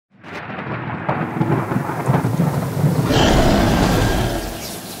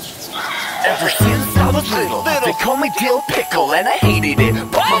was little, they called me Dill Pickle and I hated it.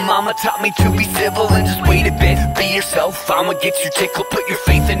 But my mama taught me to be civil and just wait a bit. Be yourself, I'ma get you tickled, put your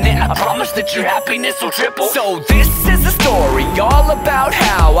faith in it. I promise that your happiness will triple. So this is a story all about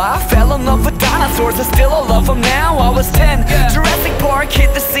how I fell in love with dinosaurs and still I love them now. I was 10, Jurassic Park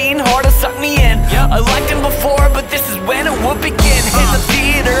hit the scene, hard to suck me in. I liked them before, but this is when it would begin. Hit the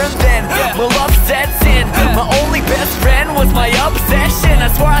theater and then my love sets in. My only best friend was my obsession. I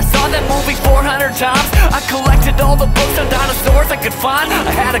swear I saw that movie 400 times. I collected all the books on dinosaurs I could find.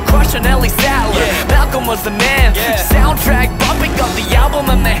 I had a crush on Ellie Sattler, Malcolm was the man. Soundtrack bumping, got the album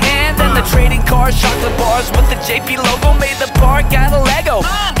in my hand. And the trading cards, chocolate bars with the JP logo made the park out of Lego.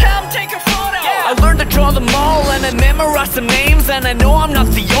 Come take a photo. I learned to draw them all and I memorized some names. And I know I'm not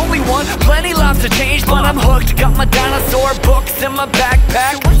the only one, plenty lives to change, but I'm hooked. Got my dinosaur books in my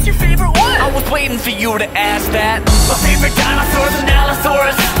backpack. So what's your favorite one? I was waiting for you to ask that. My favorite dinosaur's an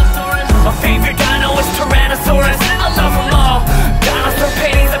Allosaurus. My favorite dino is Tyrannosaurus. I love them all. Dinosaur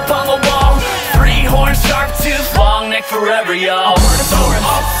paintings up on the wall. 3 horns, sharp tooth, long neck forever, y'all. Brontosaurus,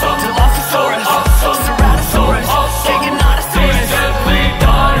 Dilophosaurus, Ceratosaurus, Giganotosaurus.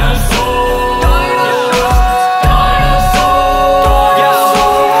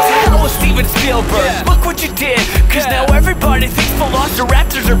 Look what you did, cause now everybody thinks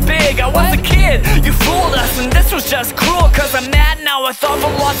velociraptors are big. I was a kid, you fooled us, and this was just cruel. Cause I'm mad now, I thought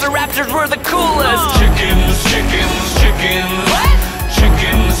velociraptors were the coolest. Chickens, chickens, chickens. What?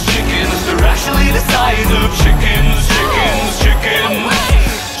 Chickens, chickens, they're actually the size of chickens. Chickens, chickens.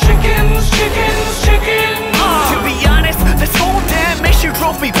 Chickens, chickens, chickens. To be honest, this whole damn issue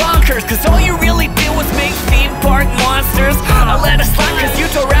drove me bonkers. Cause all you really did was make theme park monsters. I let it slide cause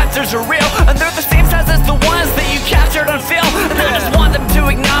Utahraptors are real, and they're the same size as the ones that you captured on film. And I just want them to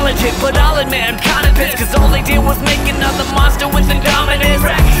acknowledge it, but I'll admit I'm kinda pissed. Cause all they did was make another monster with Indominus.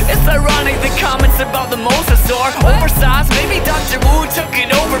 It's ironic the comments about the mosasaur, oversized, maybe Dr. Wu took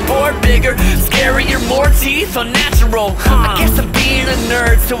it overboard. Bigger, scarier, more teeth, unnatural. I guess I'm being a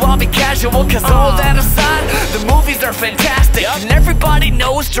nerd, so I'll be casual. Cause all that aside, the movies are fantastic, and everybody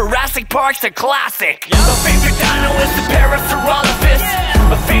knows Jurassic Park's a classic. My favorite dino is the Parasaurolophus.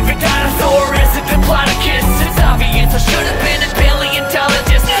 My favorite dinosaur is a Diplodocus. It's obvious I should have been a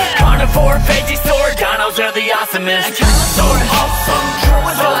paleontologist. Carnivore, vegisaur, dinos are the awesomest. Ankylosaurus, awesome,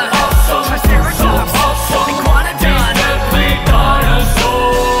 Troodon, awesome, Triceratops, awesome, Iguanodon, deadly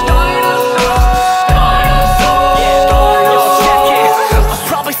dinosaur. I've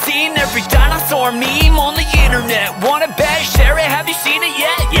probably seen every dinosaur meme on the internet. Wanna bet, share it, have you seen it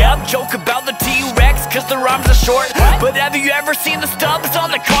yet? Yep, joke about the T-Rex cause their arms are short. But have you ever seen the stubs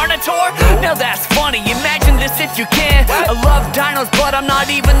on the Carnotaur? Now that's funny, imagine this if you can. I love dinos but I'm not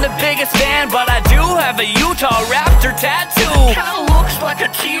even the biggest fan. But I do have a Utahraptor tattoo. Kinda looks like a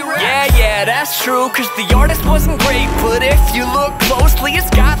T-Rex. Yeah, that's true, cause the artist wasn't great. But if you look closely, it's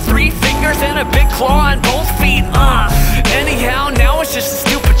got 3 fingers and a big claw on both feet. Anyhow, now it's just a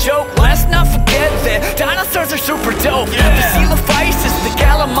stupid joke. Let's not forget that dinosaurs are super dope. The Coelophysis, the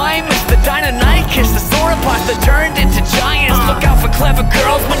Gallimimus, the Deinonychus, the sauropods that turned into giants. Look out for clever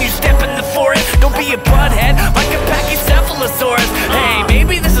girls when you step in the forest. Don't be a butthead like a Pachycephalosaurus. Hey,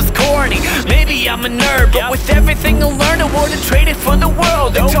 maybe this is corny, maybe I'm a nerd, but with everything I learned I wouldn't trade it for the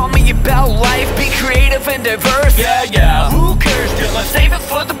world. They taught me about life, be creative and diverse. Yeah, who cares, till I save it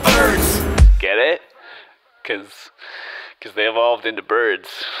for the birds. Get it? Cause they evolved into birds.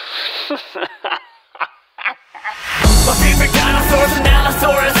 My favorite dinosaur's an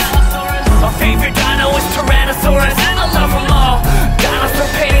Allosaurus. My favorite dino is Tyrannosaurus.